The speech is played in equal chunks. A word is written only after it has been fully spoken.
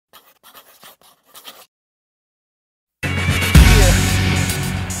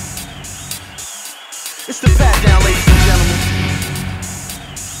It's the pat down, ladies and gentlemen.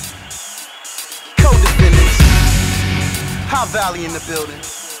 Co-Defendants. High Valley in the building.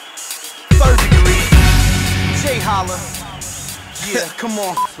 Third Degree. J Holla. Yeah, come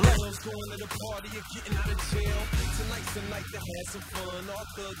on. Going to the party and getting out of jail. Tonight's the night to have some fun. All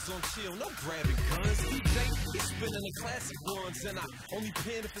thugs on chill, no grabbing guns. DJ, he's spinning the classic ones, and I only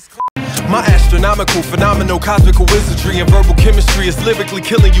pen if it's my astronomical, phenomenal, cosmical wizardry and verbal chemistry is lyrically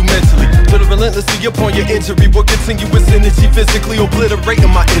killing you mentally. To the relentlessly upon your injury will continuous energy physically obliterating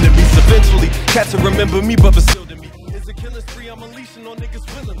my enemies. Eventually, cats will remember me, but still to me is a killing spree I'm unleashing on niggas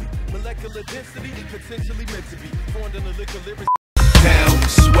willingly. Molecular density, potentially meant to be formed in the liquor lyrics. Down,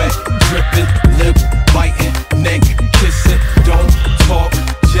 sweat, dripping, lip biting, neck kissing. Don't talk,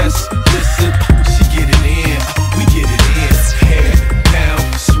 just listen. She get it in, we get it in. Hair down,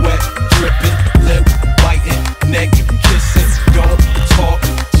 sweat, dripping, lip biting, neck kissing. Don't talk,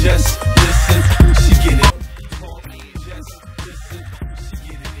 just listen. She get it. Talk, just listen. She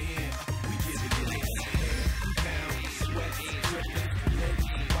get it in, we get it in. Down, sweat, dripping, lip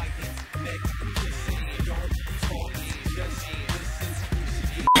biting, neck kissing. Don't talk, just listen.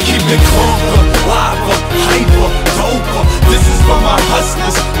 Keep it conquer, lava, hyper, doper. This is for my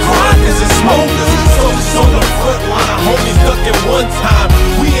hustlers, grinders and smokers. Soldiers on the front line, homies ducking one time.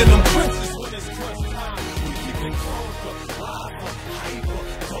 We in them princes when it's crunch time. We keep it conquer, lava, hyper,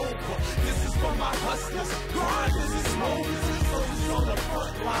 doper. This is for my hustlers, grinders and smokers. Soldiers on the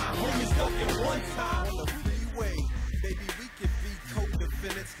front line, homies ducking one time. On the freeway, baby, we can be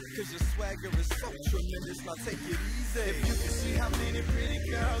co-defendants, cause your swagger is so tremendous. Now take it easy. If you can see how many pretty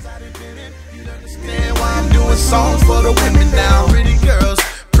girls I've been in, you'd understand why I'm doing songs for the women now. Pretty girls,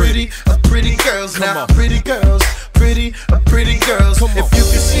 pretty girls now. Pretty girls, pretty girls. If you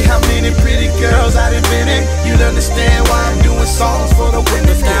can see how many pretty girls I've been in, you'd understand why I'm doing songs for the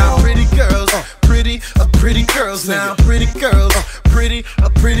women now. Pretty girls, pretty girls now. Pretty girls, pretty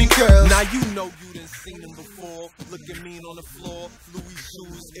girls. Now you know you done seen them before. Looking mean on the floor. Louis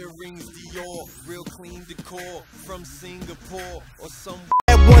shoes, earrings, Dior, real clean decor from Singapore or somewhere.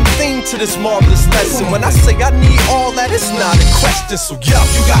 Add one thing to this marvelous lesson. When I say I need all that, it's not a question. So yo,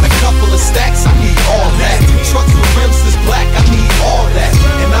 you got a couple of stacks, I need all that. Trucks with rims that's black, I need all that.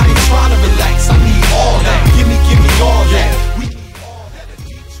 And I ain't trying to relax, I need all that. Give me all that. We need all that. A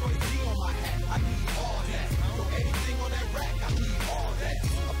Detroit D on my hat, I need all that. Yo, anything on that rack, I need all that.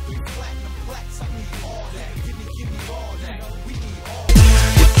 A big platinum plaques, I need all that. Give me all that. We need all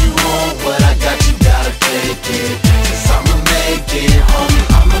that. If you want what I got, you gotta take it. 'Cause I'ma make it, homie.